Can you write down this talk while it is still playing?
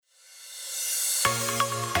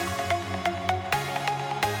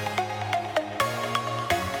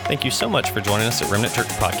Thank you so much for joining us at Remnant Church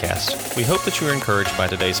Podcast. We hope that you are encouraged by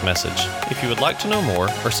today's message. If you would like to know more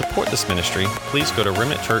or support this ministry, please go to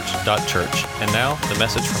remnantchurch.church. And now, the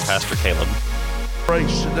message from Pastor Caleb.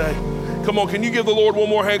 Praise today. Come on, can you give the Lord one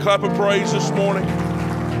more hand clap of praise this morning?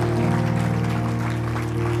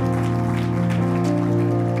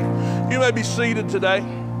 You may be seated today.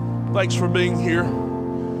 Thanks for being here.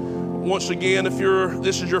 Once again, if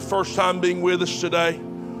this is your first time being with us today,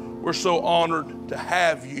 we're so honored to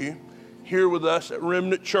have you here with us at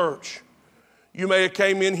Remnant Church. You may have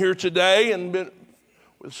came in here today and been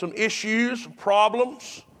with some issues,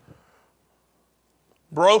 problems,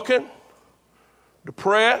 broken,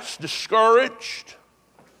 depressed, discouraged.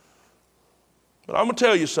 But I'm going to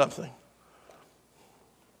tell you something.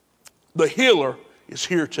 The healer is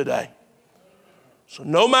here today. So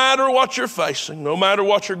no matter what you're facing, no matter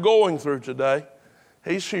what you're going through today,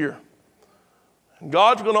 he's here. And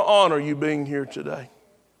God's going to honor you being here today.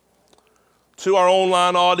 To our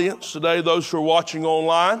online audience today, those who are watching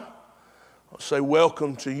online, I'll say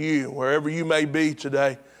welcome to you. Wherever you may be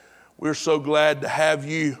today, we're so glad to have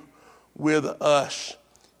you with us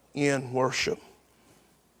in worship.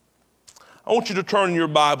 I want you to turn your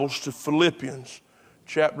Bibles to Philippians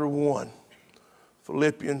chapter 1.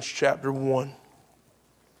 Philippians chapter 1.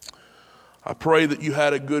 I pray that you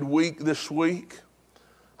had a good week this week.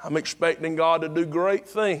 I'm expecting God to do great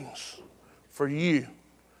things for you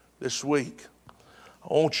this week. I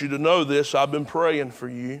want you to know this. I've been praying for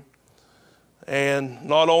you. And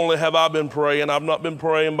not only have I been praying, I've not been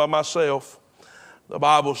praying by myself. The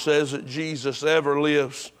Bible says that Jesus ever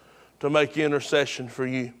lives to make intercession for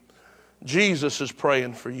you. Jesus is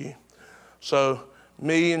praying for you. So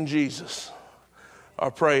me and Jesus are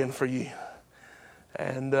praying for you.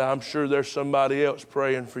 And I'm sure there's somebody else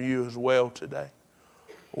praying for you as well today.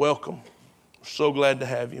 Welcome. We're so glad to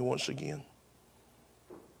have you once again.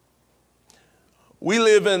 We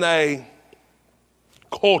live in a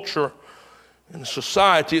culture, in a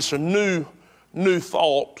society, it's a new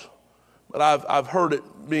thought, but I've heard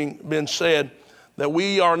it been said that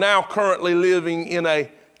we are now currently living in a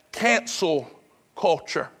cancel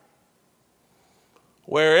culture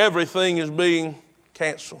where everything is being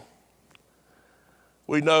canceled.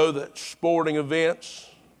 We know that sporting events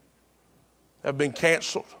have been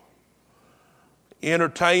canceled.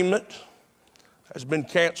 Entertainment has been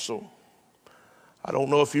canceled. I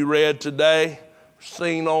don't know if you read today,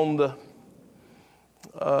 seen on the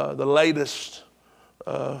latest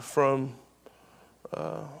from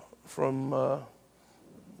the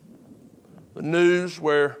news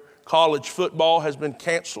where college football has been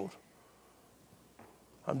canceled.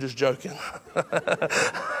 I'm just joking.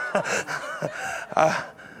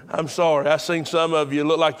 I'm sorry. I seen some of you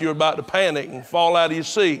look like you were about to panic and fall out of your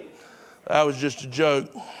seat. That was just a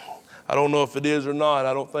joke. I don't know if it is or not.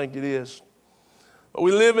 I don't think it is. But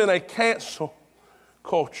we live in a cancel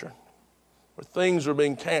culture where things are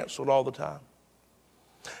being canceled all the time.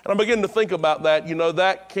 And I'm beginning to think about that. You know,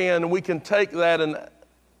 we can take that, and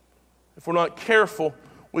if we're not careful,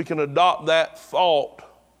 we can adopt that thought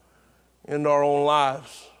into our own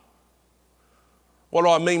lives. What do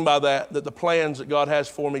I mean by that? That the plans that God has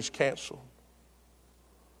for me is canceled.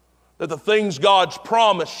 That the things God's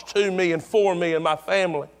promised to me and for me and my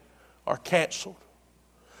family are canceled.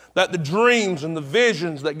 That the dreams and the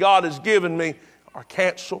visions that God has given me are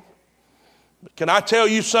canceled. But can I tell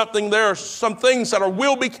you something? There are some things that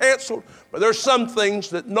will be canceled, but there are some things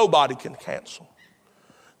that nobody can cancel.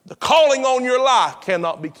 The calling on your life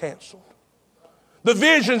cannot be canceled. The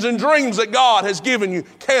visions and dreams that God has given you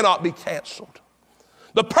cannot be canceled.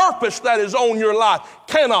 The purpose that is on your life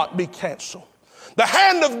cannot be canceled. The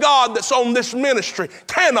hand of God that's on this ministry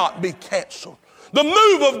cannot be canceled. The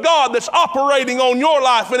move of God that's operating on your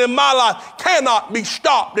life and in my life cannot be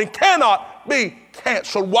stopped and cannot be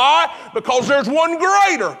canceled. Why? Because there's one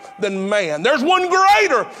greater than man. There's one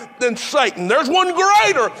greater than Satan. There's one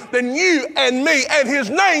greater than you and me, and his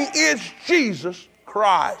name is Jesus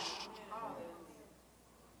Christ.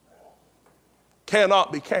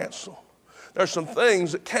 Cannot be canceled. There's some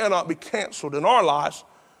things that cannot be canceled in our lives.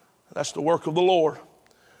 That's the work of the Lord.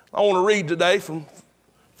 I want to read today from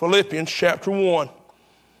Philippians chapter 1,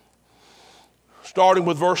 starting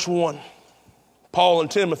with verse 1. Paul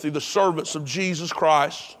and Timothy, the servants of Jesus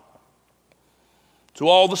Christ, to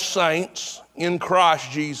all the saints in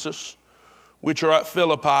Christ Jesus, which are at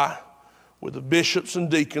Philippi, with the bishops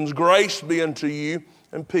and deacons, grace be unto you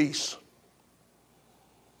and peace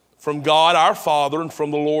from God our Father and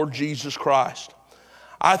from the Lord Jesus Christ.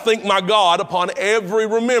 I thank my God upon every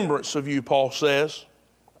remembrance of you, Paul says,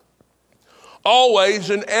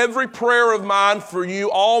 always in every prayer of mine for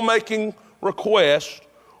you, all making request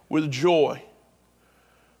with joy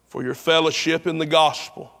for your fellowship in the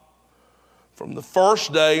gospel from the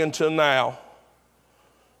first day until now.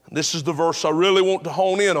 This is the verse I really want to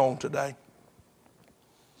hone in on today.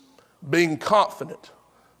 Being confident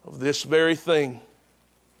of this very thing,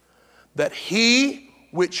 that he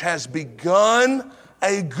which has begun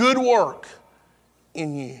a good work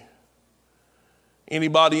in you.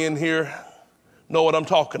 Anybody in here know what I'm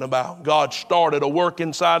talking about? God started a work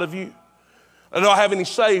inside of you. I don't have any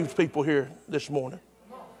saved people here this morning.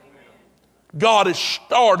 God has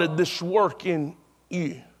started this work in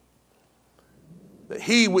you. That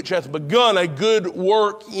he which hath begun a good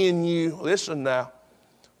work in you, listen now,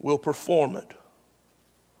 will perform it.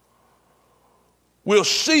 We'll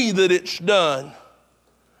see that it's done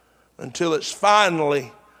until it's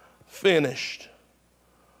finally finished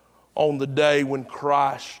on the day when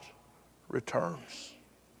Christ returns.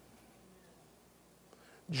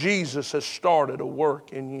 Jesus has started a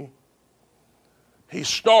work in you. He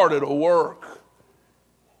started a work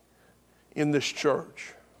in this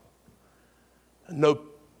church. No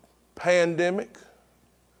pandemic,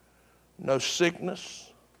 no sickness,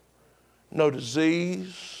 no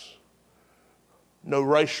disease, no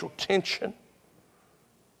racial tension,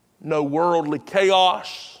 no worldly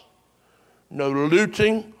chaos, no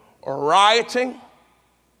looting or rioting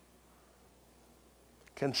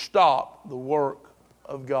can stop the work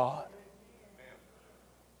of God.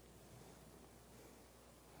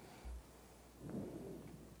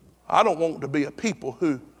 I don't want to be a people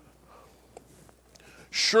who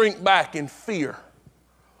shrink back in fear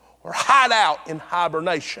or hide out in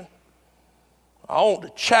hibernation. I want to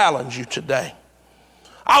challenge you today.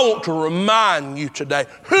 I want to remind you today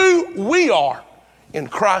who we are in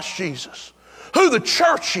Christ Jesus, who the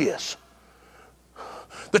church is.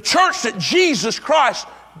 The church that Jesus Christ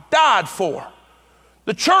died for,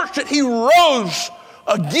 the church that he rose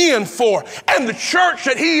again for, and the church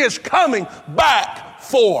that he is coming back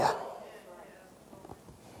for.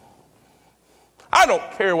 I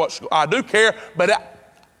don't care I do care, but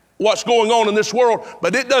what's going on in this world,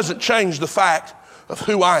 but it doesn't change the fact of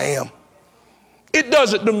who I am. It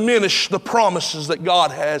doesn't diminish the promises that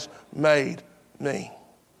God has made me.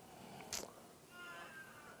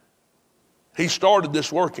 He started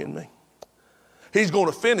this work in me. He's going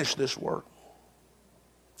to finish this work.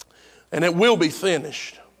 And it will be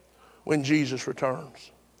finished when Jesus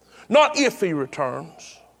returns. Not if he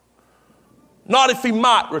returns. Not if he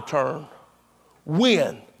might return.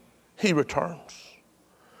 When he returns.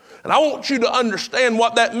 And I want you to understand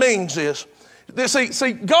what that means is,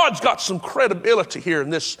 see, God's got some credibility here in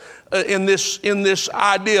this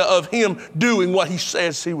idea of him doing what he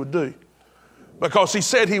says he would do. Because he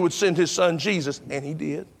said he would send his son Jesus, and he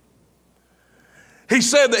did. He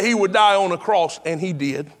said that he would die on a cross, and he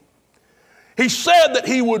did. He said that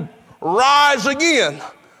he would rise again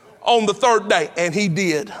on the third day, and he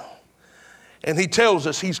did. And he tells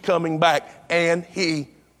us he's coming back, and he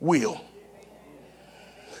will.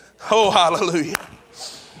 Oh, hallelujah.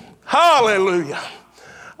 Hallelujah.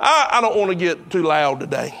 I don't want to get too loud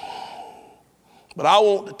today, but I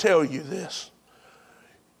want to tell you this.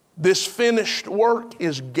 This finished work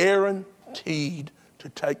is guaranteed to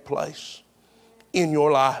take place in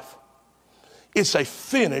your life. It's a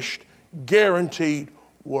finished, guaranteed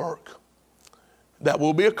work that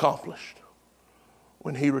will be accomplished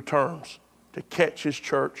when he returns to catch his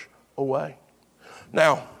church away.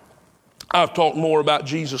 Now, I've talked more about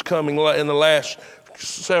Jesus coming in the last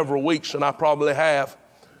several weeks than I probably have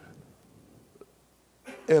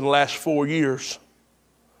in the last 4 years.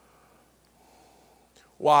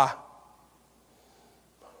 Why?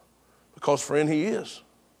 Because, friend, he is.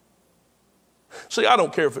 See, I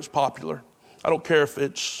don't care if it's popular. I don't care if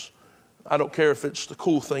it's the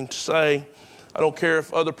cool thing to say. I don't care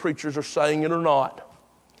if other preachers are saying it or not.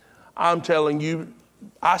 I'm telling you,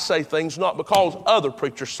 I say things not because other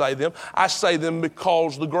preachers say them. I say them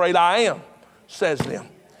because the great I am says them.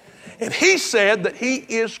 And he said that he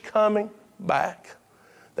is coming back,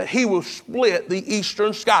 that he will split the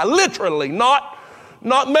eastern sky, literally, not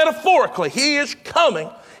metaphorically. He is coming.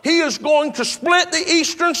 He is going to split the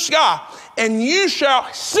eastern sky, and you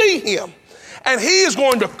shall see him. And he is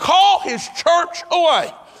going to call his church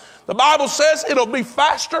away. The Bible says it'll be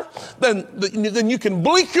faster than you can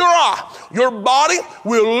blink your eye. Your body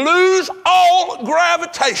will lose all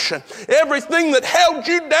gravitation. Everything that held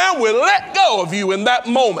you down will let go of you in that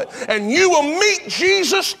moment. And you will meet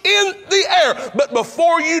Jesus in the air. But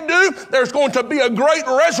before you do, there's going to be a great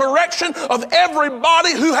resurrection of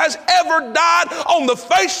everybody who has ever died on the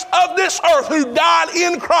face of this earth, who died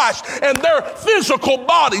in Christ. And their physical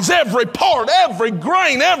bodies, every part, every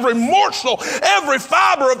grain, every morsel, every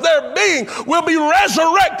fiber of their being will be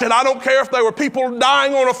resurrected. I don't care if they were people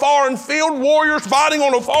dying on a foreign field, warriors fighting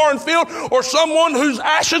on a foreign field, or someone whose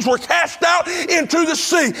ashes were cast out into the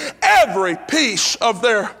sea. Every piece of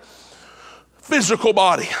their physical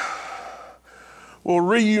body will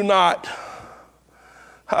reunite.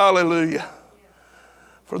 Hallelujah.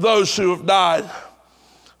 For those who have died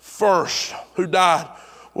first, who died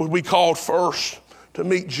will be called first to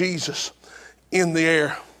meet Jesus in the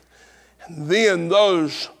air. And then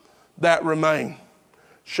those that remain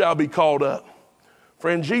shall be called up.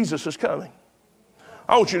 Friend, Jesus is coming.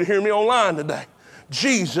 I want you to hear me online today.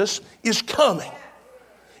 Jesus is coming.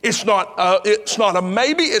 It's not a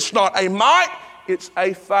maybe, it's not a might, it's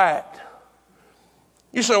a fact.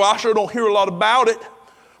 You say, well, I sure don't hear a lot about it.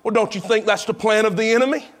 Well, don't you think that's the plan of the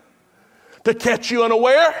enemy? To catch you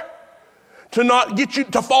unaware? To not get you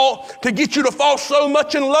to fall, to get you to fall so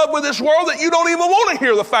much in love with this world that you don't even want to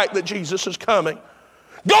hear the fact that Jesus is coming.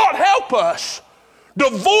 God help us.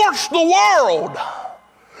 Divorce the world.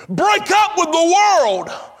 Break up with the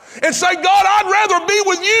world. And say, God, I'd rather be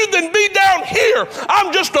with you than be down here.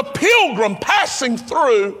 I'm just a pilgrim passing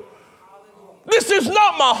through. This is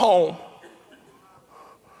not my home.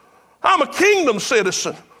 I'm a kingdom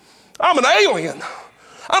citizen. I'm an alien.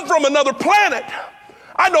 I'm from another planet.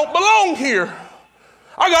 I don't belong here.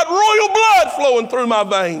 I got royal blood flowing through my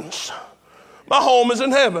veins. My home is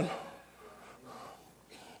in heaven.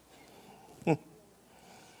 I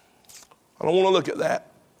don't want to look at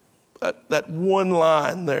that one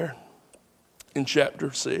line there in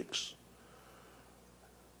chapter 6.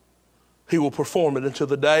 He will perform it until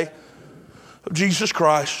the day of Jesus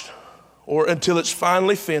Christ, or until it's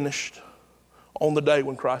finally finished on the day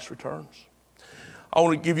when Christ returns. I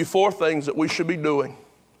want to give you 4 things that we should be doing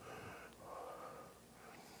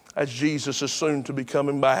as Jesus is soon to be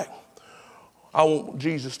coming back. I want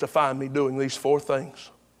Jesus to find me doing these 4 things.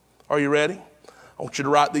 Are you ready? I want you to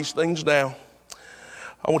write these things down.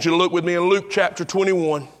 I want you to look with me in Luke chapter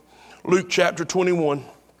 21. Luke chapter 21.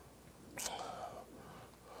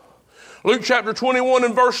 Luke chapter 21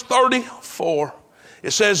 and verse 34.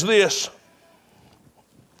 It says this,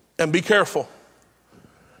 and be careful.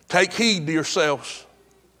 Take heed to yourselves,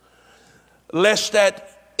 lest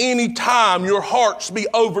at any time your hearts be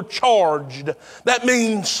overcharged. That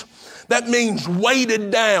means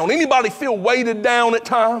weighted down. Anybody feel weighted down at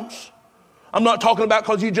times? I'm not talking about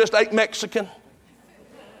because you just ate Mexican.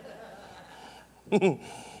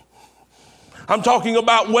 I'm talking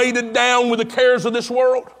about weighted down with the cares of this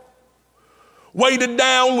world, weighted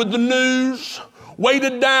down with the news,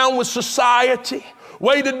 weighted down with society,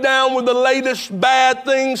 weighted down with the latest bad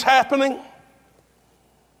things happening.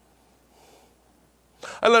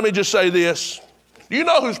 And let me just say this. Do you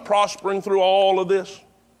know who's prospering through all of this?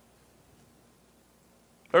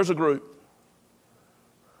 There's a group.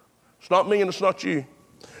 It's not me and it's not you.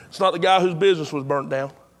 It's not the guy whose business was burnt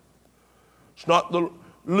down. It's not the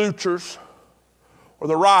looters or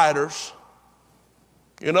the rioters.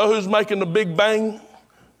 You know who's making the big bang,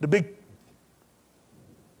 the big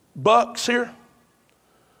bucks here?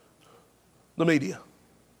 The media.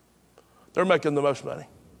 They're making the most money.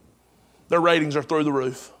 Their ratings are through the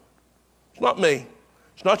roof. It's not me.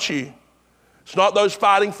 It's not you. It's not those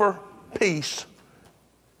fighting for peace,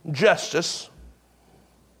 justice.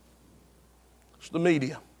 It's the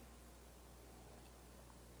media.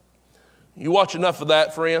 You watch enough of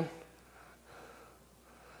that, friend,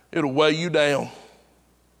 it'll weigh you down.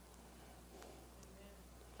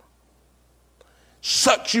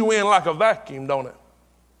 Sucks you in like a vacuum, don't it?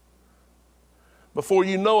 Before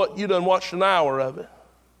you know it, you done watched an hour of it.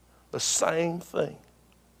 The same thing.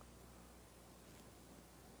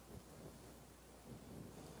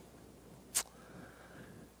 It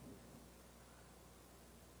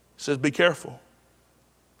says, be careful.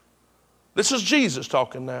 This is Jesus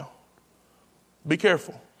talking now. Be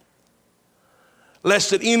careful.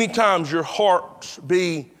 Lest at any time your hearts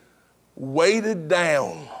be weighted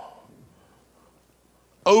down,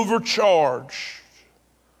 overcharged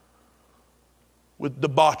with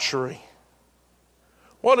debauchery.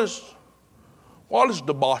 What is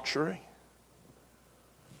debauchery?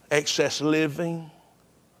 Excess living,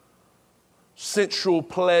 sensual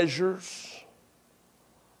pleasures,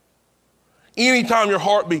 Anytime your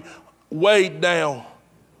heart be weighed down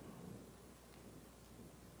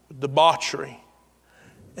with debauchery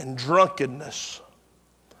and drunkenness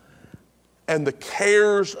and the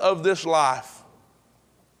cares of this life,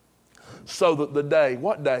 so that the day,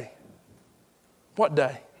 what day? What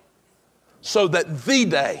day? So that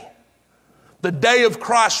the day of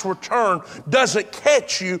Christ's return doesn't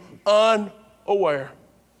catch you unaware.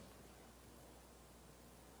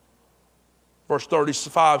 Verse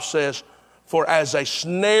 35 says, for as a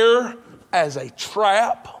snare, as a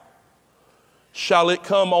trap, shall it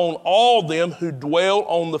come on all them who dwell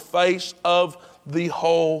on the face of the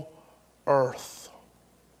whole earth.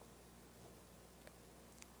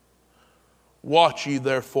 Watch ye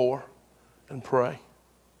therefore and pray.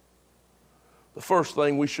 The first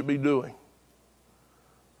thing we should be doing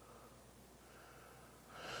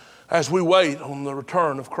as we wait on the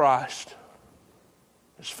return of Christ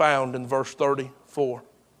is found in verse 34.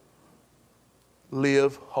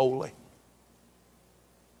 Live holy.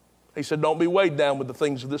 He said, don't be weighed down with the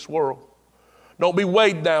things of this world. Don't be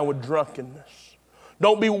weighed down with drunkenness.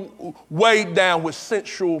 Don't be weighed down with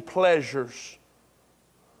sensual pleasures.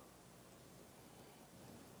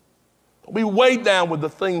 Don't be weighed down with the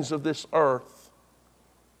things of this earth.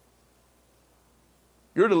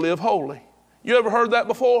 You're to live holy. You ever heard that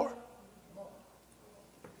before?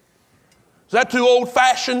 Is that too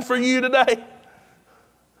old-fashioned for you today?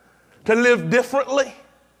 To live differently?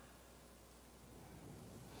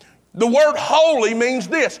 The word holy means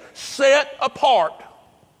this: set apart,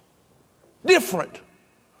 different,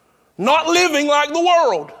 not living like the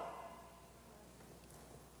world,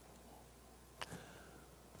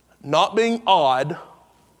 not being odd.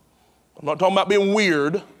 I'm not talking about being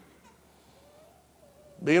weird.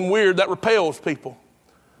 Being weird, that repels people.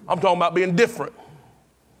 I'm talking about being different.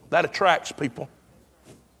 That attracts people.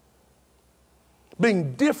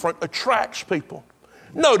 Being different attracts people.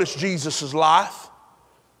 Notice Jesus' life.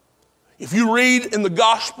 If you read in the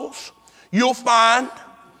Gospels, you'll find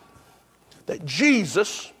that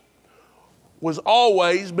Jesus was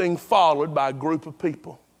always being followed by a group of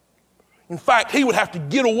people. In fact, he would have to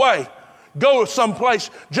get away, go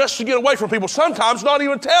someplace just to get away from people. Sometimes not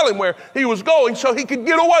even tell him where he was going so he could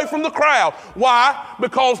get away from the crowd. Why?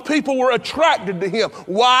 Because people were attracted to him.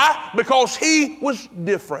 Why? Because he was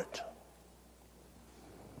different.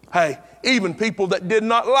 Hey, even people that did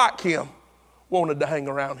not like him wanted to hang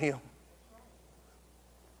around him.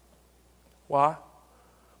 Why?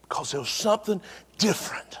 Because there was something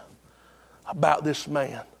different about this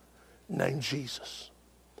man named Jesus.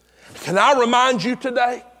 Can I remind you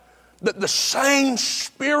today that the same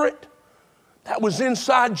Spirit that was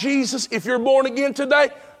inside Jesus, if you're born again today,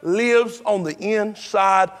 lives on the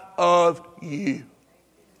inside of you.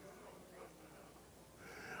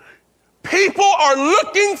 People are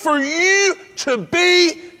looking for you to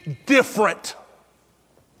be different.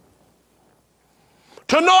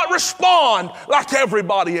 To not respond like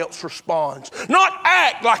everybody else responds. Not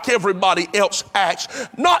act like everybody else acts.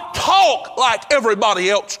 Not talk like everybody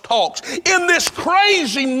else talks. In this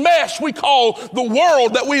crazy mess we call the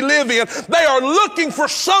world that we live in, they are looking for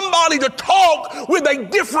somebody to talk with a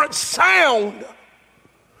different sound.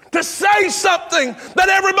 To say something that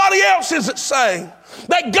everybody else isn't saying.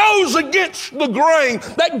 That goes against the grain.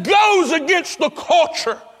 That goes against the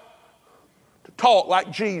culture. To talk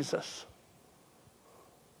like Jesus.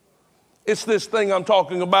 It's this thing I'm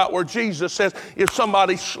talking about where Jesus says, if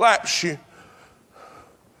somebody slaps you,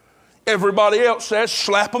 everybody else says,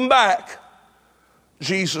 slap them back.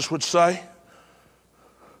 Jesus would say,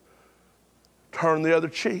 turn the other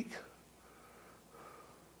cheek.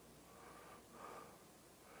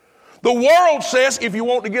 The world says if you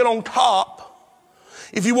want to get on top,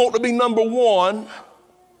 if you want to be number one,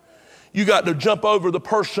 you got to jump over the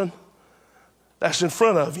person that's in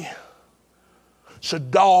front of you. It's a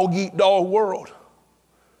dog-eat-dog world.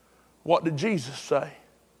 What did Jesus say?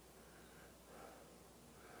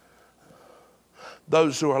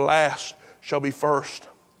 Those who are last shall be first,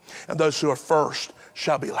 and those who are first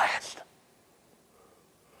shall be last.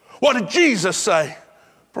 What did Jesus say?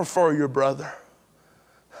 Prefer your brother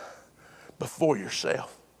before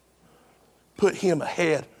yourself. Put him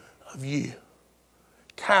ahead of you.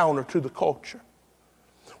 Counter to the culture.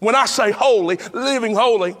 When I say holy, living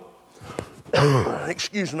holy,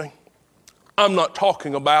 excuse me, I'm not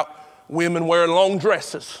talking about women wearing long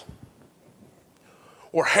dresses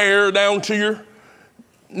or hair down to your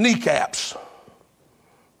kneecaps.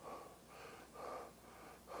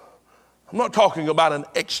 I'm not talking about an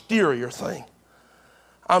exterior thing.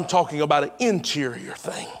 I'm talking about an interior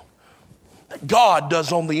thing that God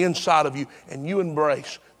does on the inside of you, and you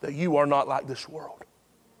embrace that you are not like this world.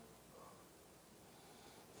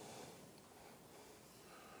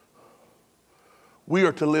 We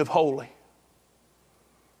are to live holy.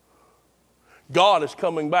 God is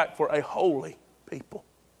coming back for a holy people.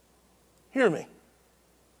 Hear me.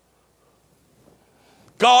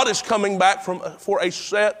 God is coming back for a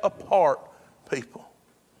set apart people.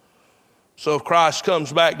 So if Christ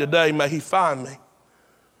comes back today, may he find me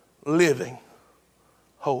living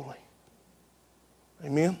holy.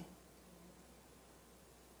 Amen.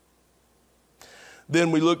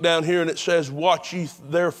 Then we look down here and it says, watch ye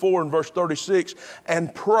therefore in verse 36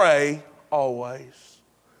 and pray always.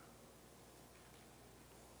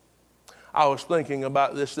 I was thinking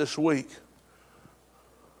about this week.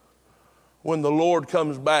 When the Lord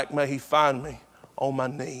comes back, may he find me on my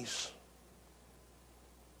knees.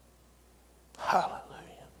 Hallelujah.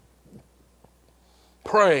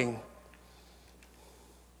 Praying.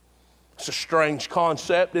 It's a strange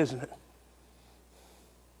concept, isn't it?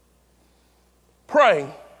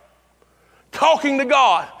 Praying. Talking to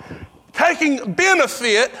God. Taking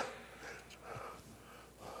benefit.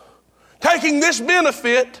 Taking this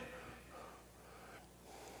benefit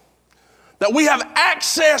that we have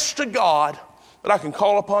access to God, that I can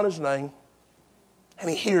call upon his name and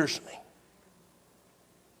he hears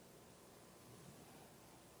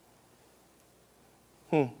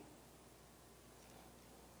me.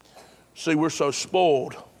 See, we're so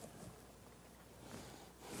spoiled.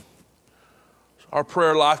 Our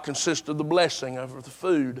prayer life consists of the blessing of the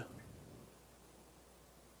food.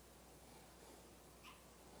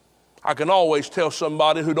 I can always tell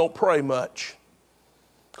somebody who don't pray much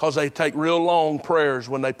because they take real long prayers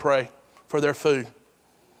when they pray for their food.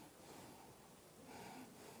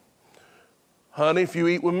 Honey, if you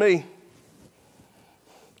eat with me,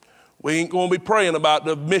 we ain't going to be praying about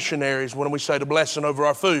the missionaries when we say the blessing over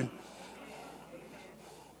our food.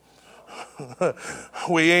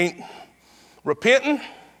 We ain't repenting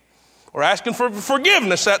or asking for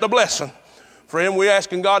forgiveness at the blessing. Friend, we're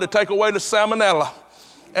asking God to take away the salmonella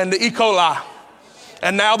and the E. coli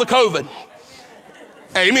and now the COVID.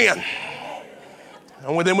 Amen.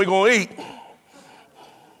 And then we're going to eat.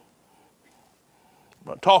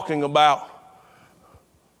 But talking about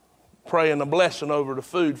praying a blessing over the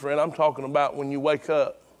food, friend, I'm talking about when you wake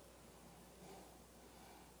up.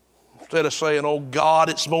 Instead of saying, oh God,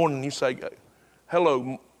 it's morning, you say,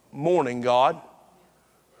 hello, morning, God.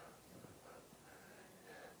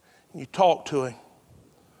 You talk to him.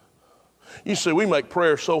 You see, we make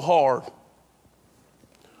prayer so hard.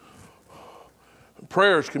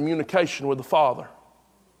 Prayer is communication with the Father.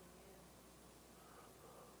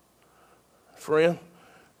 Friend,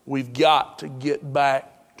 we've got to get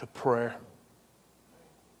back to prayer.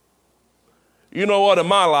 You know what, in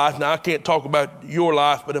my life, now I can't talk about your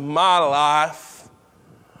life, but in my life,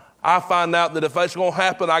 I find out that if it's going to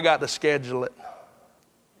happen, I got to schedule it.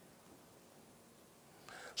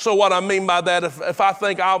 So what I mean by that, if I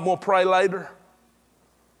think I'm going to pray later,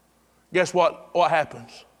 guess what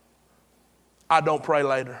happens? I don't pray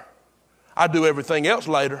later. I do everything else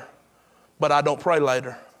later, but I don't pray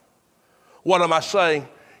later. What am I saying?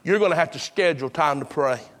 You're going to have to schedule time to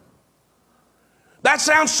pray. That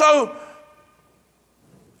sounds so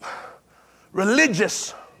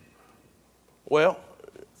religious. Well,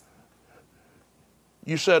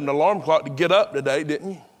 you set an alarm clock to get up today,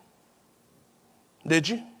 didn't you? Did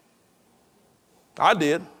you? I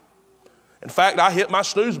did. In fact, I hit my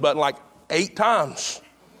snooze button like 8 times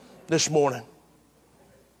this morning.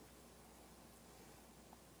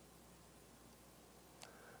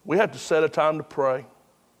 We have to set a time to pray,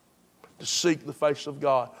 to seek the face of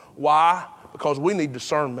God. Why? Because we need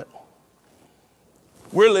discernment.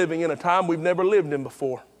 We're living in a time we've never lived in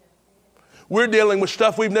before. We're dealing with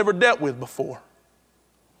stuff we've never dealt with before.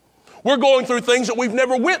 We're going through things that we've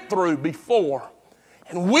never went through before.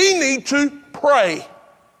 And we need to pray.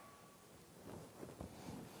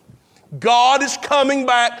 God is coming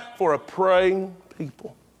back for a praying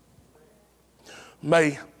people.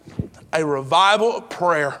 May a revival of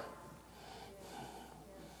prayer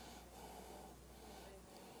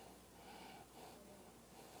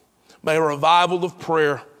may a revival of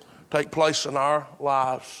prayer take place in our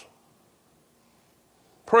lives.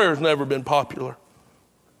 Prayer has never been popular.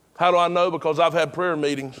 How do I know? Because I've had prayer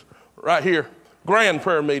meetings right here, grand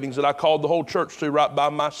prayer meetings that I called the whole church to right by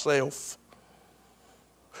myself.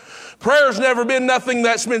 Prayer's never been nothing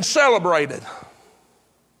that's been celebrated.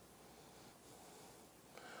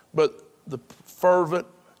 But the fervent,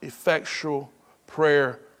 effectual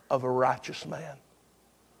prayer of a righteous man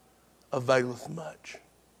availeth much.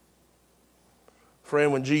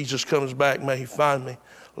 Friend, when Jesus comes back, may he find me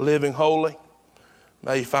living holy.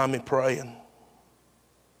 May he find me praying.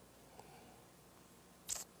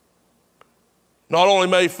 Not only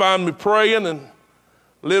may he find me praying and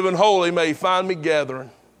Living holy, may he find me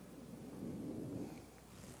gathering.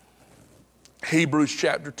 Hebrews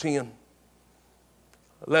chapter 10.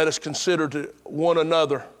 Let us consider to one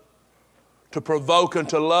another to provoke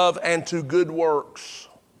unto love and to good works.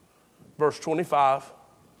 Verse 25.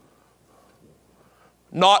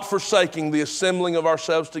 Not forsaking the assembling of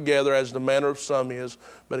ourselves together as the manner of some is,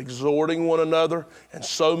 but exhorting one another, and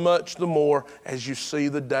so much the more as you see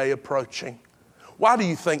the day approaching. Why do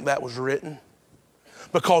you think that was written?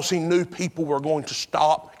 Because he knew people were going to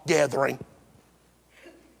stop gathering.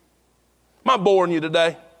 Am I boring you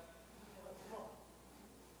today?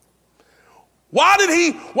 Why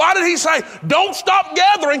did he say, don't stop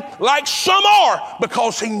gathering like some are?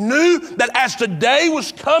 Because he knew that as the day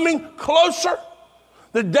was coming closer,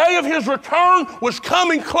 the day of his return was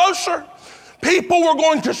coming closer, people were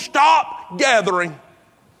going to stop gathering.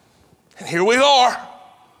 And here we are.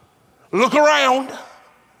 Look around.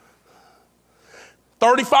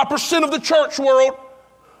 35% of the church world,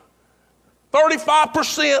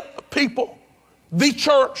 35% of people, the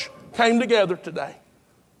church, came together today.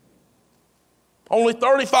 Only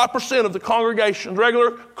 35% of the congregation,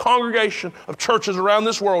 regular congregation of churches around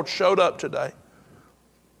this world showed up today.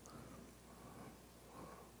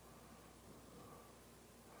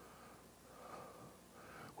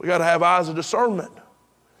 We got to have eyes of discernment.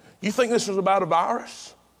 You think this is about a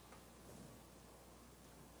virus?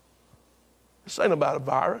 This ain't about a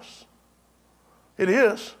virus. It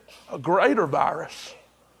is a greater virus.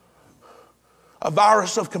 A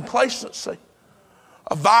virus of complacency.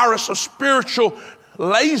 A virus of spiritual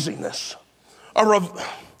laziness. A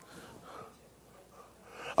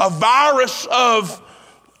virus of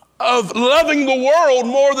loving the world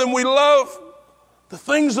more than we love the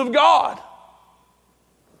things of God.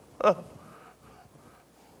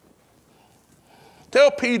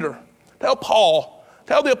 Tell Peter, tell Paul,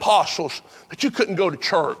 tell the apostles that you couldn't go to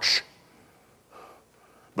church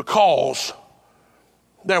because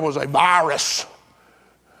there was a virus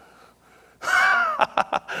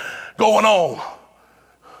going on.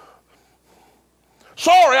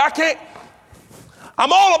 Sorry, I can't.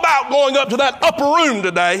 I'm all about going up to that upper room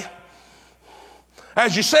today,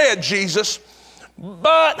 as you said, Jesus,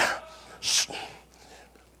 but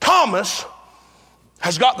Thomas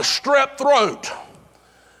has got the strep throat,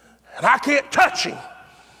 and I can't touch him.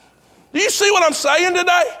 Do you see what I'm saying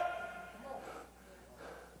today?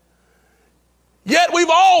 Yet we've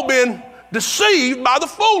all been deceived by the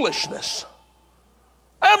foolishness.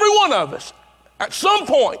 Every one of us, at some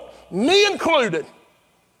point, me included.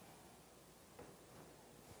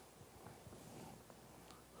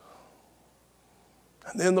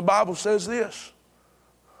 And then the Bible says this: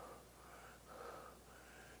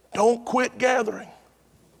 don't quit gathering.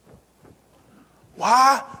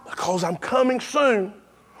 Why? Because I'm coming soon.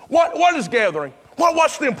 What is gathering?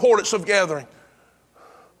 What's the importance of gathering?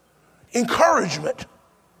 Encouragement,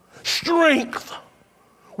 strength.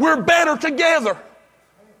 We're better together.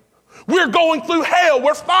 We're going through hell.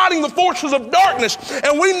 We're fighting the forces of darkness,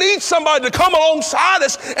 and we need somebody to come alongside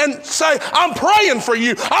us and say, I'm praying for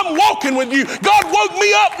you. I'm walking with you. God woke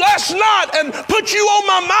me up last night and put you on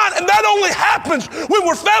my mind, and that only happens when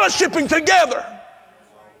we're fellowshipping together.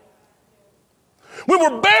 When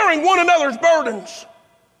we're bearing one another's burdens.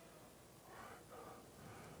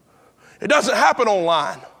 It doesn't happen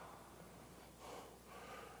online.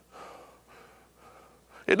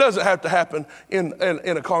 It doesn't have to happen in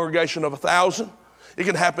a congregation of 1,000. It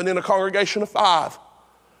can happen in a congregation of 5.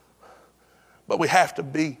 But we have to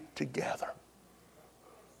be together.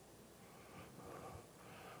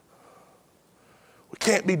 We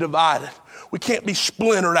can't be divided. We can't be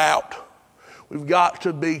splintered out. We've got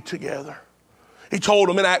to be together. He told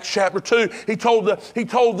them in Acts chapter 2, he told the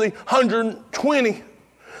 120,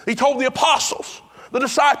 he told the apostles, the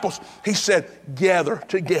disciples, he said, gather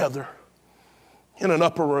together in an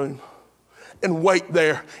upper room and wait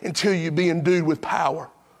there until you be endued with power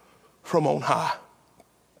from on high.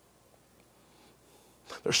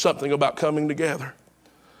 There's something about coming together.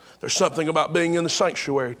 There's something about being in the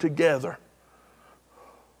sanctuary together.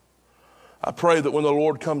 I pray that when the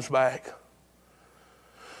Lord comes back,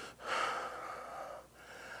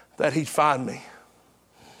 that he'd find me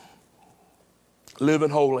living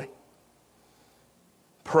holy,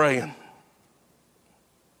 praying,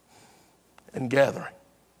 and gathering.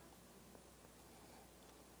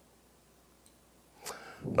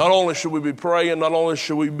 Not only should we be praying, not only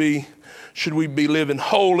should we be living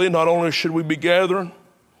holy, not only should we be gathering,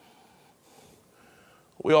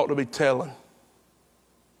 we ought to be telling.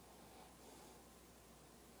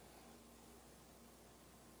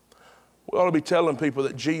 We ought to be telling people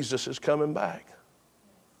that Jesus is coming back.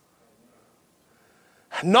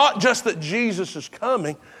 Not just that Jesus is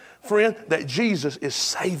coming, friend, that Jesus is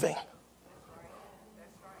saving.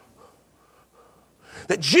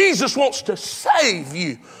 That Jesus wants to save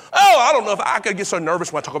you. Oh, I don't know if I could get so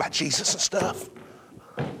nervous when I talk about Jesus and stuff.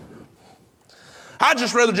 I'd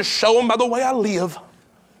just rather just show them by the way I live.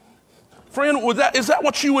 Friend, is that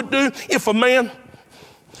what you would do if a man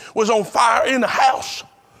was on fire in the house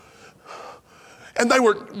and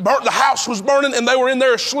the house was burning and they were in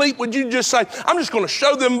there asleep? Would you just say, I'm just going to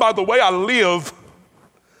show them by the way I live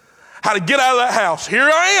how to get out of that house? Here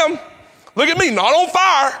I am. Look at me, not on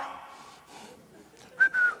fire.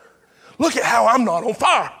 Look at how I'm not on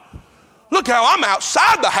fire. Look how I'm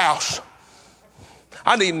outside the house.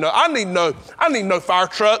 I need no fire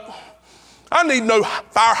truck. I need no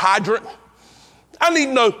fire hydrant. I need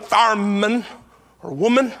no fireman or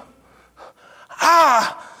woman.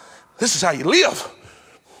 This is how you live.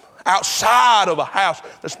 Outside of a house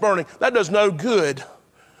that's burning. That does no good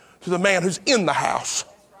to the man who's in the house.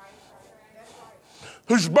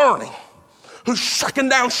 Who's burning. Who's sucking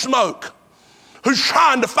down smoke. Who's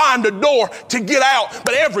trying to find a door to get out.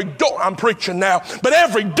 But every door, I'm preaching now, but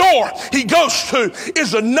every door he goes to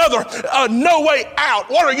is another no way out.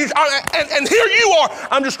 What are you, and here you are,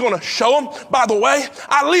 I'm just going to show them by the way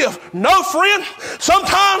I live. No, friend,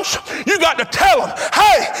 sometimes you got to tell them,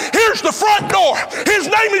 hey, here's the front door. His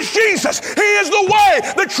name is Jesus. He is the way,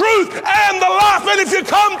 the truth, and the life. And if you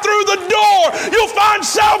come through the door, you'll find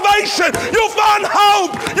salvation. You'll find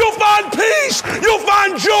hope. You'll find peace. You'll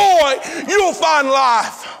find joy. You'll find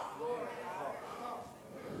life.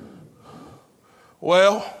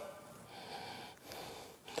 Well,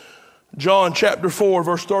 John chapter 4,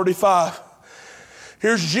 verse 35.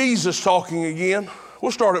 Here's Jesus talking again.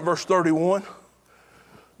 We'll start at verse 31.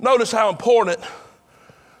 Notice how important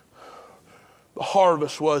the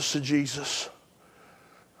harvest was to Jesus.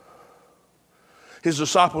 His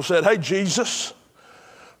disciples said, hey, Jesus,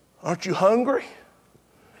 aren't you hungry?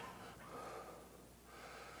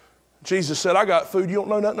 Jesus said, I got food you don't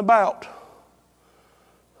know nothing about.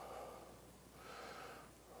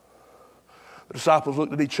 The disciples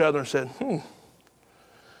looked at each other and said, Did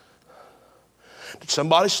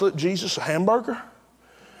somebody slip Jesus a hamburger?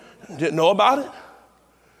 Didn't know about it?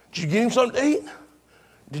 Did you give him something to eat?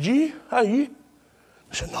 Did you? How you?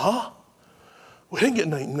 I said, no, we didn't get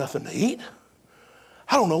nothing to eat.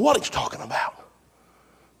 I don't know what he's talking about.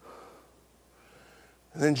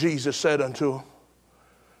 And then Jesus said unto him,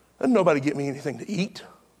 doesn't nobody get me anything to eat.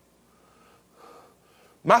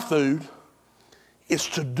 My food is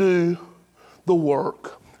to do the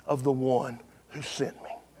work of the one who sent me.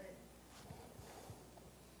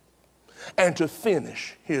 And to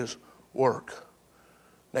finish his work.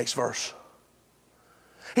 Next verse.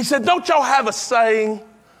 He said, don't y'all have a saying,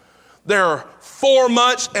 there are 4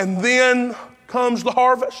 months and then comes the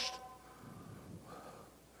harvest?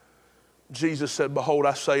 Jesus said, behold,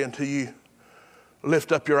 I say unto you,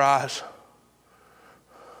 lift up your eyes.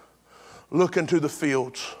 Look into the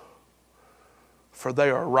fields, for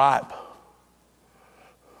they are ripe.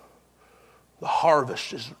 The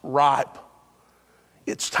harvest is ripe.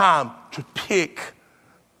 It's time to pick.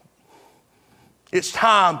 It's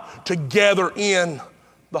time to gather in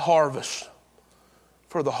the harvest,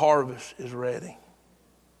 for the harvest is ready.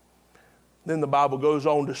 Then the Bible goes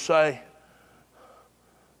on to say,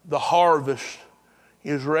 the harvest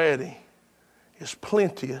is ready. Is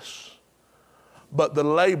plenteous, but the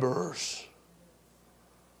laborers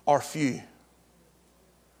are few.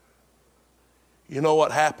 You know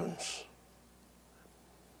what happens?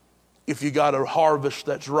 If you got a harvest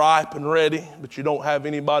that's ripe and ready, but you don't have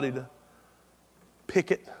anybody to pick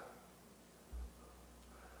it,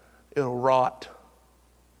 it'll rot.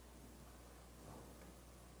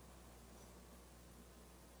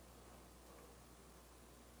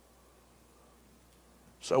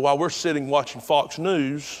 So while we're sitting watching Fox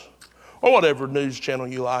News, or whatever news channel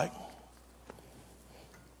you like,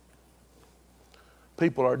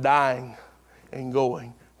 people are dying and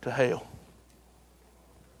going to hell.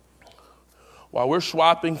 While we're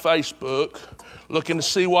swiping Facebook, looking to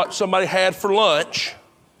see what somebody had for lunch,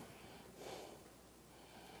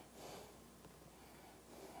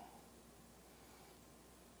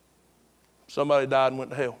 somebody died and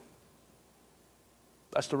went to hell.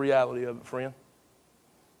 That's the reality of it, friend.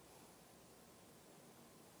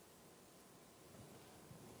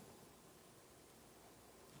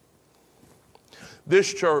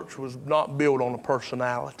 This church was not built on a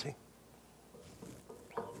personality.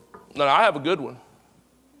 Now, I have a good one.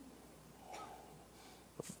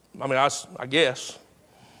 I mean, I guess.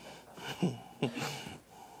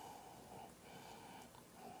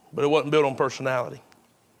 But it wasn't built on personality.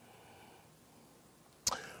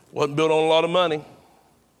 Wasn't built on a lot of money.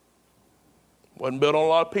 Wasn't built on a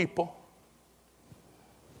lot of people.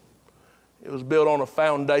 It was built on a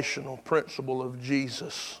foundational principle of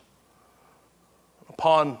Jesus.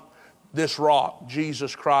 Upon this rock,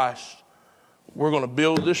 Jesus Christ, we're going to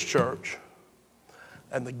build this church,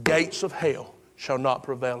 and the gates of hell shall not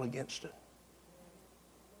prevail against it.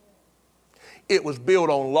 It was built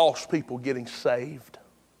on lost people getting saved.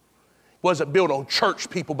 It wasn't built on church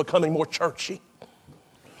people becoming more churchy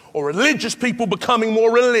or religious people becoming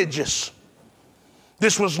more religious.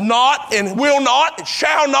 This was not and will not, it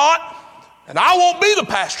shall not, and I won't be the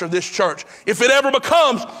pastor of this church if it ever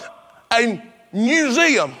becomes a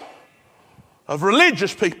museum of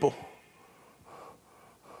religious people,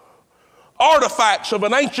 artifacts of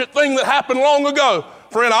an ancient thing that happened long ago.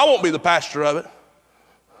 Friend, I won't be the pastor of it.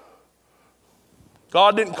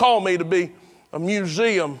 God didn't call me to be a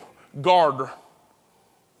museum guarder.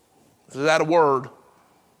 Is that a word?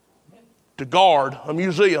 To guard a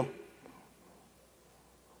museum.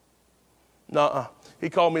 Nuh-uh. He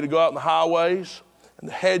called me to go out in the highways and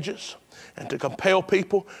the hedges and to compel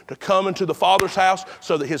people to come into the Father's house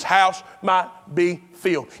so that his house might be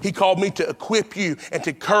filled. He called me to equip you and to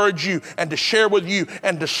encourage you and to share with you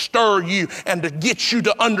and to stir you and to get you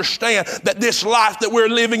to understand that this life that we're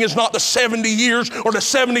living is not the 70 years or the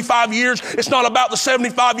 75 years. It's not about the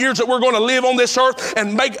 75 years that we're going to live on this earth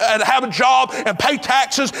and have a job and pay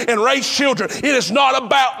taxes and raise children. It is not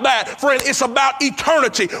about that, friend. It's about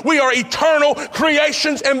eternity. We are eternal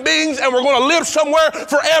creations and beings, and we're going to live somewhere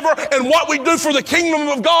forever. And what we do for the kingdom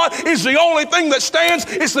of God is the only thing that stands.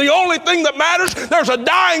 It's the only thing that matters. There's a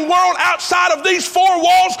dying world outside of these four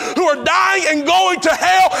walls who are dying and going to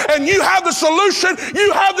hell, and you have the solution.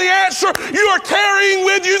 You have the answer. You are carrying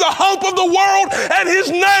with you the hope of the world, and his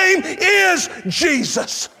name is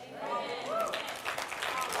Jesus.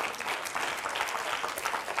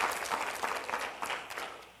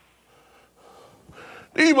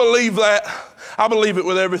 Do you believe that? I believe it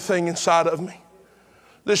with everything inside of me.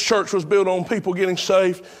 This church was built on people getting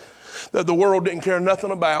saved that the world didn't care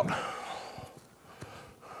nothing about.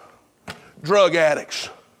 Drug addicts,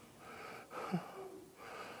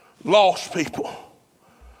 lost people,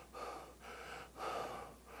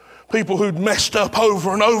 people who'd messed up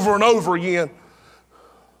over and over and over again.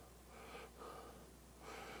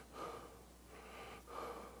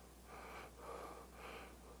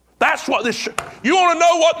 That's what this church, you want to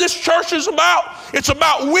know what this church is about? It's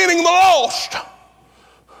about winning the lost.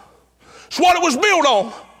 It's what it was built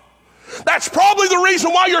on. That's probably the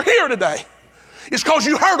reason why you're here today. It's because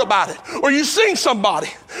you heard about it, or you seen somebody,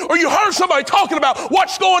 or you heard somebody talking about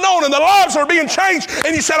what's going on and the lives are being changed,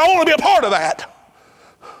 and you said, I want to be a part of that.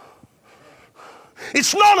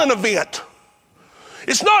 It's not an event.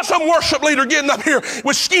 It's not some worship leader getting up here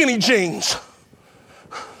with skinny jeans.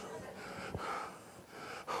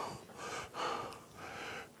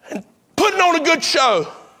 And putting on a good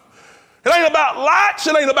show. It ain't about lights,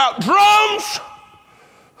 it ain't about drums.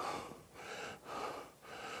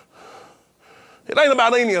 It ain't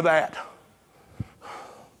about any of that.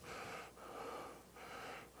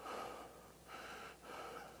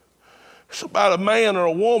 It's about a man or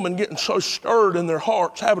a woman getting so stirred in their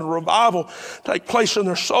hearts, having a revival take place in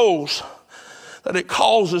their souls, that it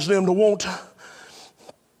causes them to want to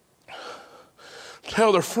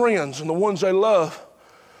tell their friends and the ones they love,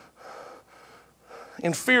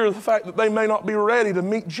 in fear of the fact that they may not be ready to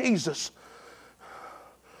meet Jesus.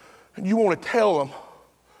 And you want to tell them.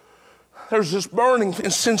 There's this burning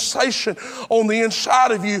sensation on the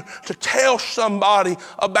inside of you to tell somebody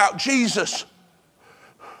about Jesus.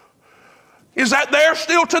 Is that there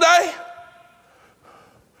still today?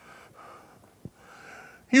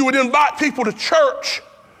 You would invite people to church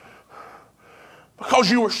because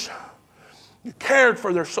you cared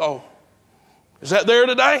for their soul. Is that there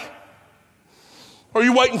today? Or are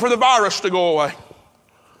you waiting for the virus to go away?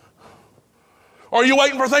 Or are you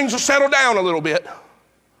waiting for things to settle down a little bit?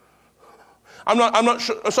 I'm not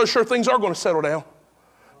so sure things are going to settle down.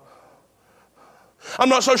 I'm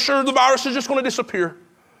not so sure the virus is just going to disappear.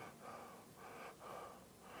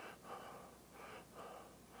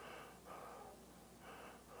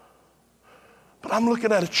 But I'm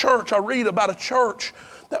looking at a church. I read about a church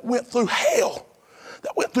that went through hell,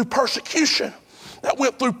 that went through persecution, that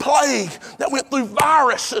went through plague, that went through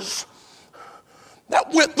viruses,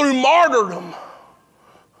 that went through martyrdom.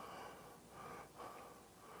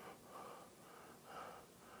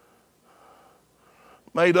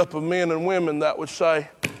 Made up of men and women that would say,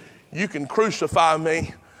 you can crucify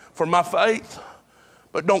me for my faith,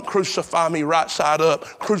 but don't crucify me right side up.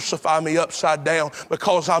 Crucify me upside down,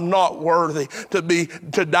 because I'm not worthy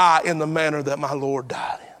to die in the manner that my Lord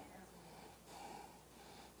died in.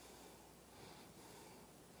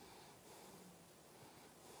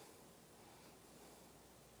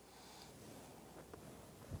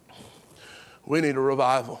 We need a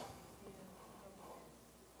revival.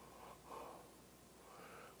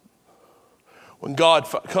 When God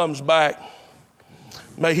comes back,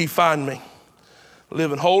 may He find me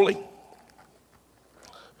living holy.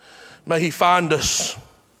 May He find us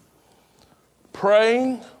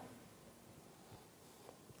praying.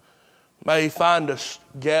 May He find us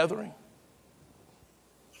gathering.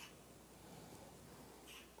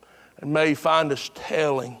 And may He find us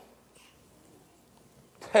telling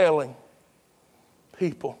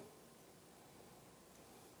people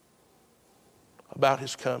about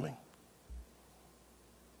His coming.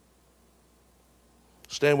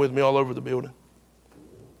 Stand with me all over the building.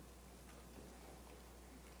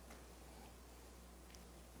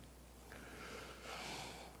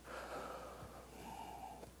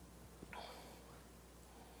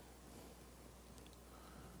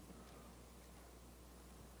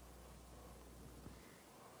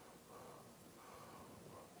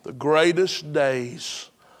 The greatest days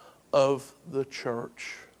of the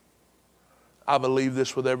church. I believe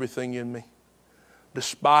this with everything in me.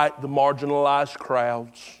 Despite the marginalized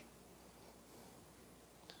crowds,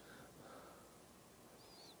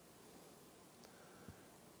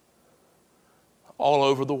 all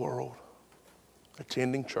over the world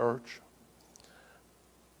attending church,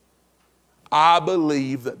 I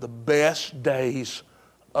believe that the best days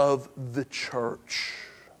of the church,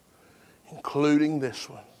 including this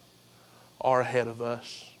one, are ahead of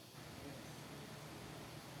us.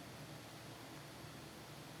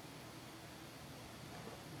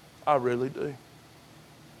 I really do.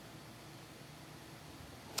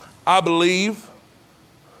 I believe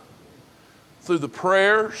through the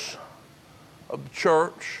prayers of the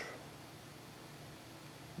church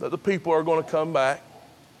that the people are going to come back.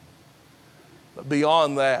 But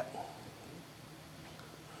beyond that,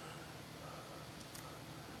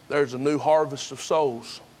 there's a new harvest of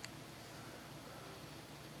souls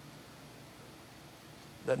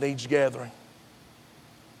that needs gathering.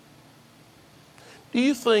 Do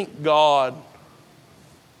you think God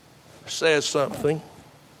says something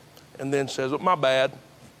and then says, "Oh, my bad.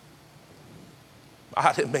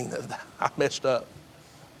 I didn't mean that. I messed up"?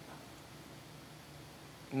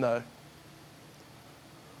 No.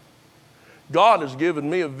 God has given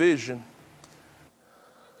me a vision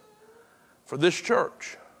for this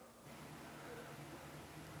church.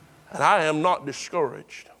 And I am not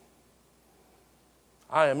discouraged.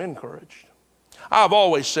 I am encouraged. I've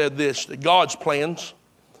always said this, that God's plans,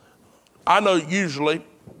 I know usually,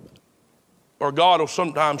 or God will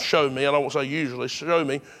sometimes show me, and I won't say usually, show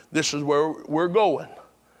me, this is where we're going.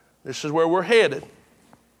 This is where we're headed.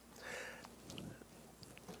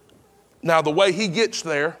 Now, the way He gets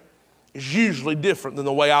there is usually different than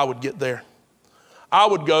the way I would get there. I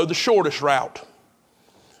would go the shortest route.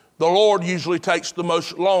 The Lord usually takes the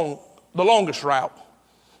longest route,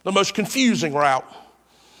 the most confusing route.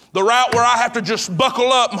 The route where I have to just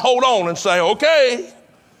buckle up and hold on and say, okay.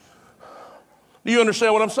 Do you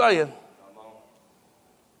understand what I'm saying?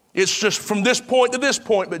 It's just from this point to this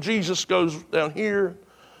point, but Jesus goes down here,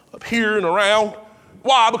 up here, and around.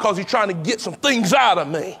 Why? Because He's trying to get some things out of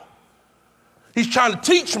me. He's trying to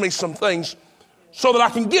teach me some things so that I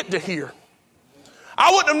can get to here.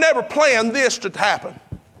 I wouldn't have never planned this to happen.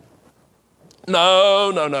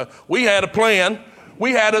 No. We had a plan.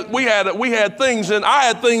 We had things, and I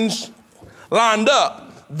had things lined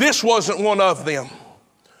up. This wasn't one of them.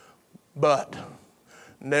 But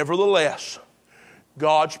nevertheless,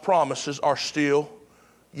 God's promises are still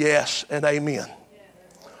yes and amen.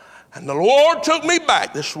 And the Lord took me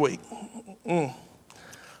back this week.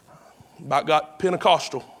 About got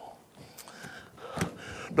Pentecostal.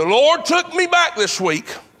 The Lord took me back this week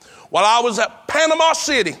while I was at Panama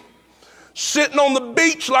City, sitting on the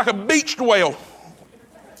beach like a beached whale,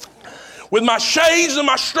 with my shades and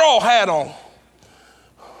my straw hat on,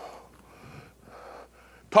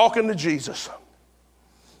 talking to Jesus.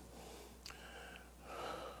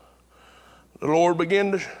 The Lord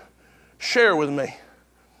began to share with me,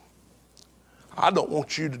 I don't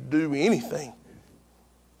want you to do anything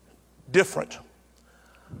different.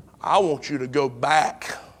 I want you to go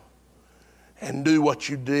back and do what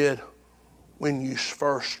you did when you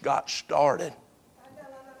first got started.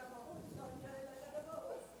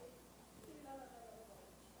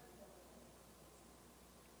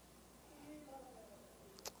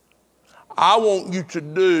 I want you to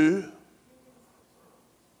do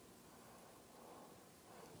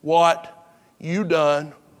what you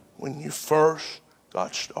done when you first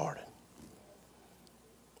got started.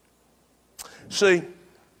 See,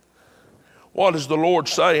 what is the Lord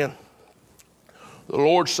saying? The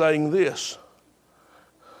Lord's saying this.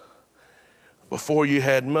 before you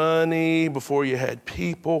had money, before you had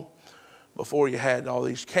people, before you had all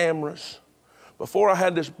these cameras, before I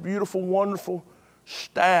had this beautiful, wonderful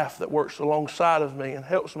staff that works alongside of me and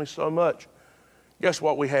helps me so much, guess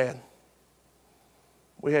what we had?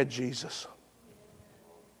 We had Jesus.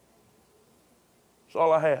 That's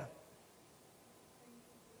all I had.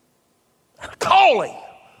 And a calling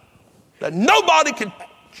that nobody could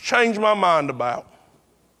change my mind about.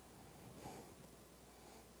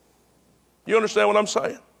 You understand what I'm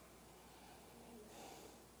saying?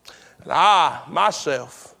 And I,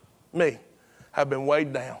 myself, me, have been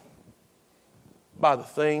weighed down by the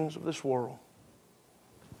things of this world.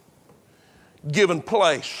 Given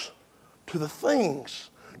place to the things,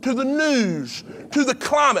 to the news, to the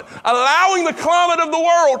climate, allowing the climate of the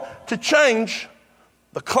world to change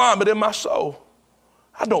the climate in my soul.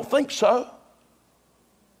 I don't think so.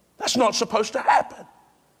 That's not supposed to happen.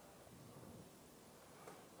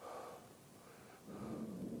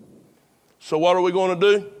 So what are we going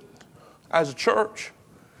to do as a church?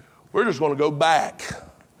 We're just going to go back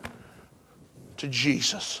to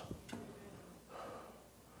Jesus.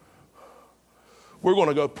 We're going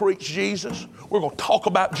to go preach Jesus. We're going to talk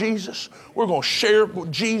about Jesus. We're going to share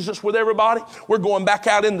Jesus with everybody. We're going back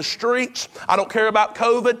out in the streets. I don't care about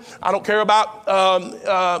COVID. I don't care about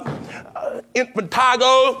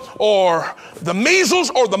impetigo or the measles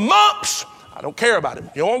or the mumps. I don't care about it.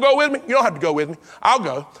 You don't want to go with me? You don't have to go with me. I'll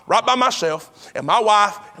go right by myself and my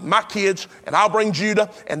wife and my kids, and I'll bring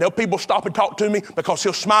Judah, and there'll people stop and talk to me because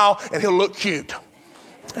he'll smile and he'll look cute.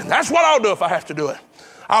 And that's what I'll do if I have to do it.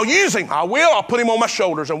 I'll use him. I will. I'll put him on my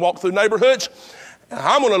shoulders and walk through neighborhoods, and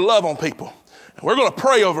I'm going to love on people. And we're going to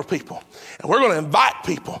pray over people, and we're going to invite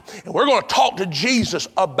people, and we're going to talk to Jesus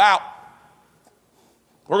about,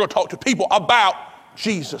 we're going to talk to people about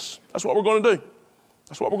Jesus. That's what we're going to do.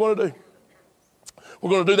 That's what we're going to do. We're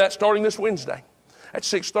going to do that starting this Wednesday at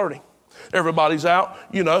 6:30. Everybody's out,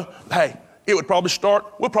 you know. Hey, it would probably start,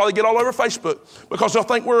 we'll probably get all over Facebook because they'll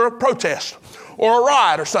think we're a protest or a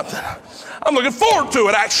riot or something. I'm looking forward to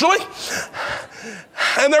it, actually.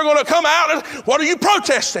 And they're going to come out and, what are you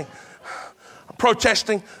protesting? I'm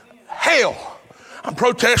protesting hell. I'm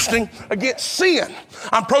protesting against sin.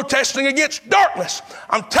 I'm protesting against darkness.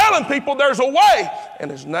 I'm telling people there's a way, and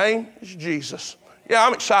his name is Jesus. Yeah,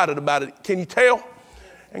 I'm excited about it. Can you tell?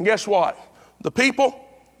 And guess what? The people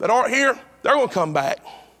that aren't here, they're going to come back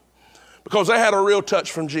because they had a real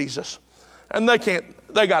touch from Jesus. And they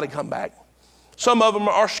got to come back. Some of them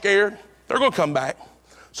are scared. They're going to come back.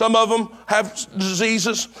 Some of them have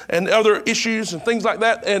diseases and other issues and things like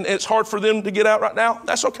that, and it's hard for them to get out right now.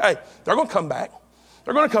 That's okay. They're going to come back.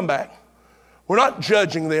 They're going to come back. We're not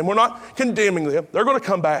judging them. We're not condemning them. They're going to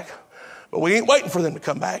come back. But we ain't waiting for them to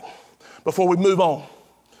come back before we move on.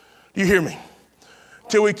 Do you hear me?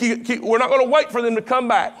 Till we we're not going to wait for them to come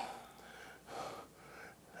back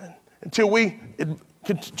until we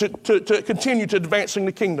to continue to advancing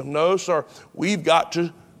the kingdom. No, sir. We've got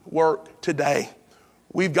to work today.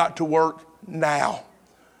 We've got to work now.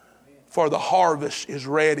 For the harvest is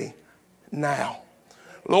ready now.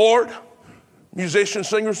 Lord, musicians,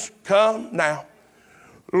 singers, come now.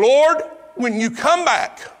 Lord, when you come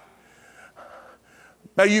back,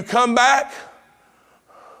 may you come back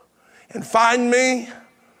and find me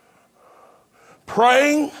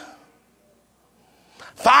praying,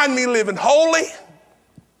 find me living holy,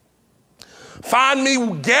 find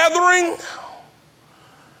me gathering,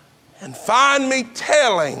 and find me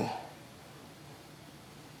telling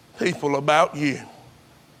people about you.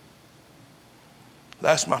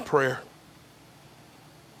 That's my prayer.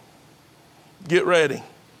 Get ready.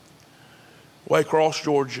 Waycross,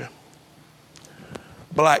 Georgia.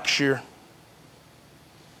 Blackshear.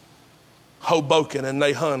 Hoboken and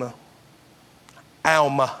Nahunta.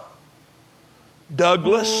 Alma.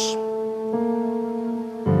 Douglas.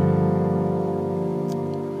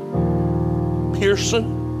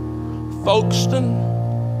 Pearson. Folkestone.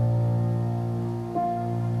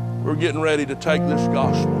 We're getting ready to take this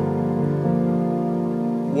gospel.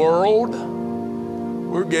 World,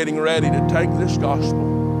 we're getting ready to take this gospel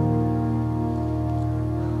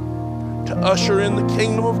to usher in the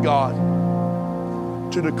kingdom of God,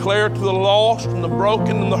 to declare to the lost and the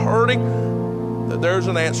broken and the hurting that there's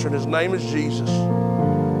an answer, and his name is Jesus.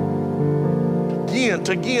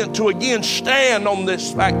 To again stand on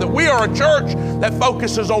this fact that we are a church that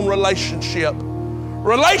focuses on relationship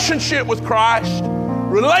with Christ,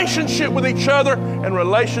 relationship with each other, and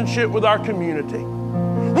relationship with our community.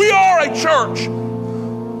 We are a church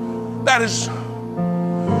that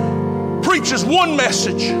preaches one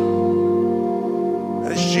message, and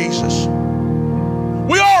it's Jesus.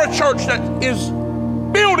 We are a church that is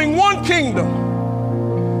building one kingdom,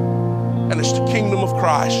 and it's the kingdom of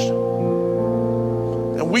Christ.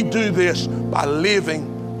 And we do this by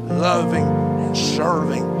living, loving, and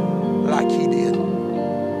serving like he did.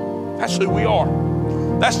 That's who we are.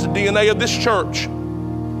 That's the DNA of this church.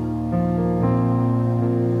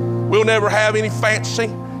 We'll never have any fancy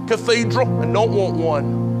cathedral and don't want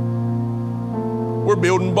one. We're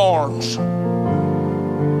building barns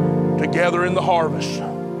to gather in the harvest.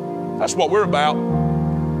 That's what we're about.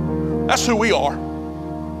 That's who we are.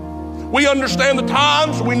 We understand the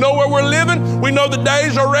times. We know where we're living. We know the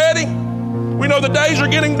days are ready. We know the days are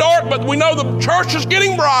getting dark, but we know the church is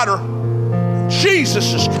getting brighter.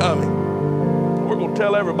 Jesus is coming. We're going to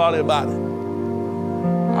tell everybody about it.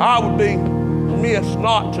 I would be remiss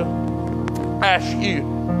not to ask you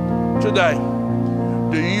today,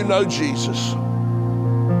 do you know Jesus?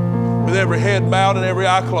 With every head bowed and every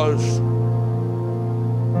eye closed.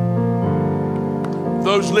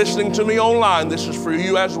 Those listening to me online, this is for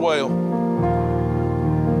you as well.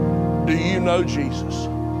 Do you know Jesus?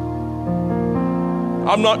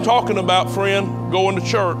 I'm not talking about, friend, going to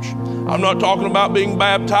church. I'm not talking about being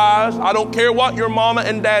baptized. I don't care what your mama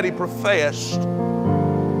and daddy professed.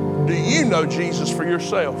 Do you know Jesus for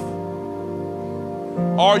yourself?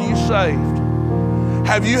 Are you saved?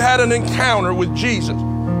 Have you had an encounter with Jesus?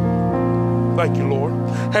 Thank you, Lord.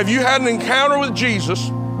 Have you had an encounter with Jesus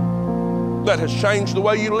that has changed the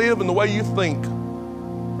way you live and the way you think?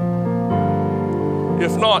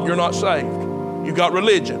 If not, you're not saved. You got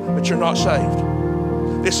religion, but you're not saved.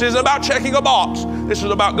 This isn't about checking a box. This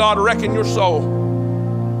is about God wrecking your soul.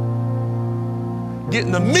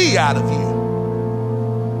 Getting the me out of you.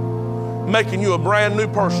 Making you a brand new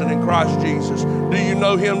person in Christ Jesus. Do you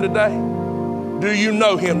know him today? Do you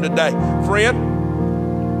know him today? Friend,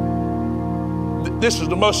 this is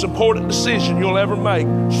the most important decision you'll ever make.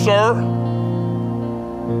 Sir,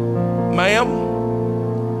 ma'am,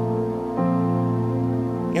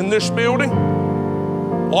 in this building,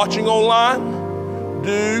 watching online,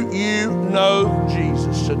 do you know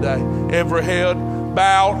Jesus today? Every head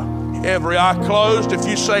bowed, every eye closed. If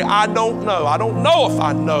you say, I don't know if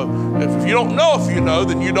I know. If you don't know if you know,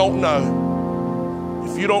 then you don't know.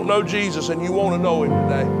 If you don't know Jesus and you want to know him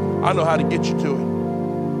today, I know how to get you to him.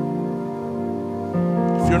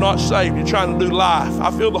 If you're not saved, you're trying to do life. I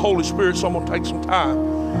feel the Holy Spirit, so I'm going to take some time.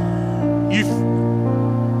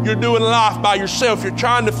 You're doing life by yourself. You're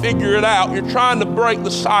trying to figure it out. You're trying to break the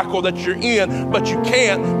cycle that you're in, but you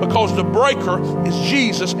can't because the breaker is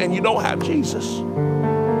Jesus and you don't have Jesus.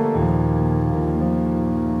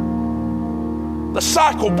 The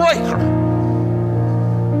cycle breaker,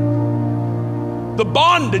 the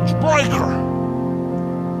bondage breaker,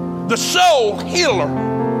 the soul healer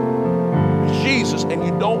is Jesus, and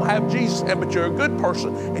you don't have Jesus, but you're a good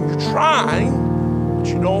person and you're trying, but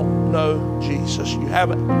you don't know Jesus. You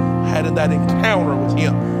haven't had that encounter with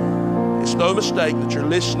him. It's no mistake that you're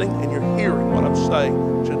listening and you're hearing what I'm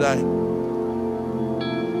saying today.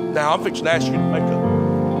 Now I'm fixing to ask you to make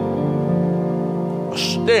a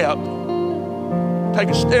step. Take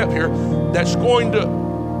a step here that's going to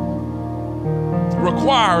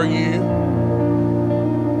require you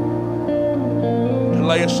to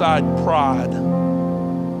lay aside pride.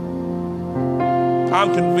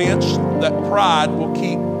 I'm convinced that pride will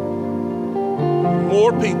keep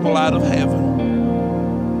more people out of heaven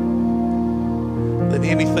than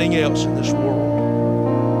anything else in this world.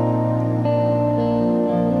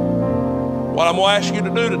 What I'm going to ask you to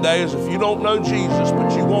do today is, if you don't know Jesus,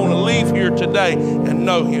 but you want to leave here today and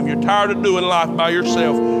know him, you're tired of doing life by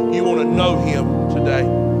yourself, you want to know him today.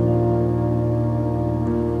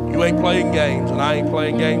 You ain't playing games, and I ain't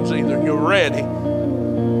playing games either, and you're ready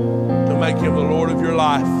to make him the Lord of your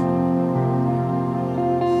life.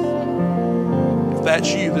 If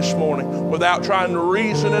that's you this morning, without trying to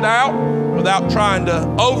reason it out, without trying to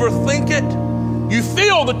overthink it, you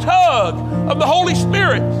feel the tug of the Holy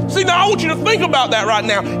Spirit. See, now I want you to think about that right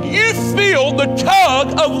now. You feel the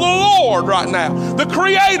tug of the Lord right now, the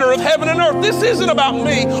creator of heaven and earth. This isn't about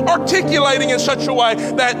me articulating in such a way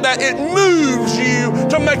that it moves you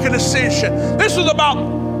to make a decision. This is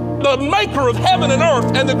about the maker of heaven and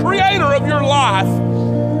earth and the creator of your life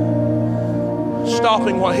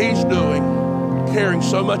stopping what he's doing, caring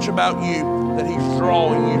so much about you that he's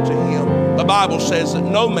drawing you to him. The Bible says that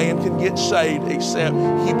no man can get saved except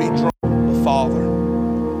he be drawn to the Father.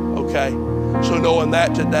 Okay? So knowing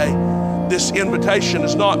that today, this invitation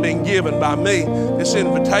is not being given by me. This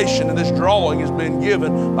invitation and this drawing has been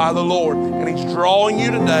given by the Lord. And he's drawing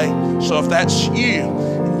you today. So if that's you,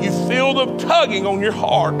 and you feel the tugging on your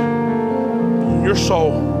heart, on your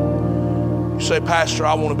soul, you say, Pastor,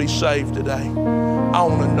 I want to be saved today. I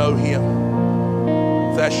want to know him.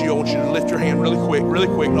 If that's you, I want you to lift your hand really quick, really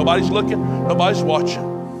quick. Nobody's looking, nobody's watching.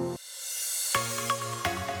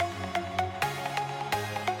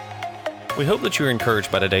 We hope that you were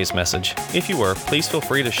encouraged by today's message. If you were, please feel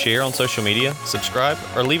free to share on social media, subscribe,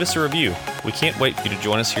 or leave us a review. We can't wait for you to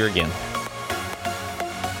join us here again.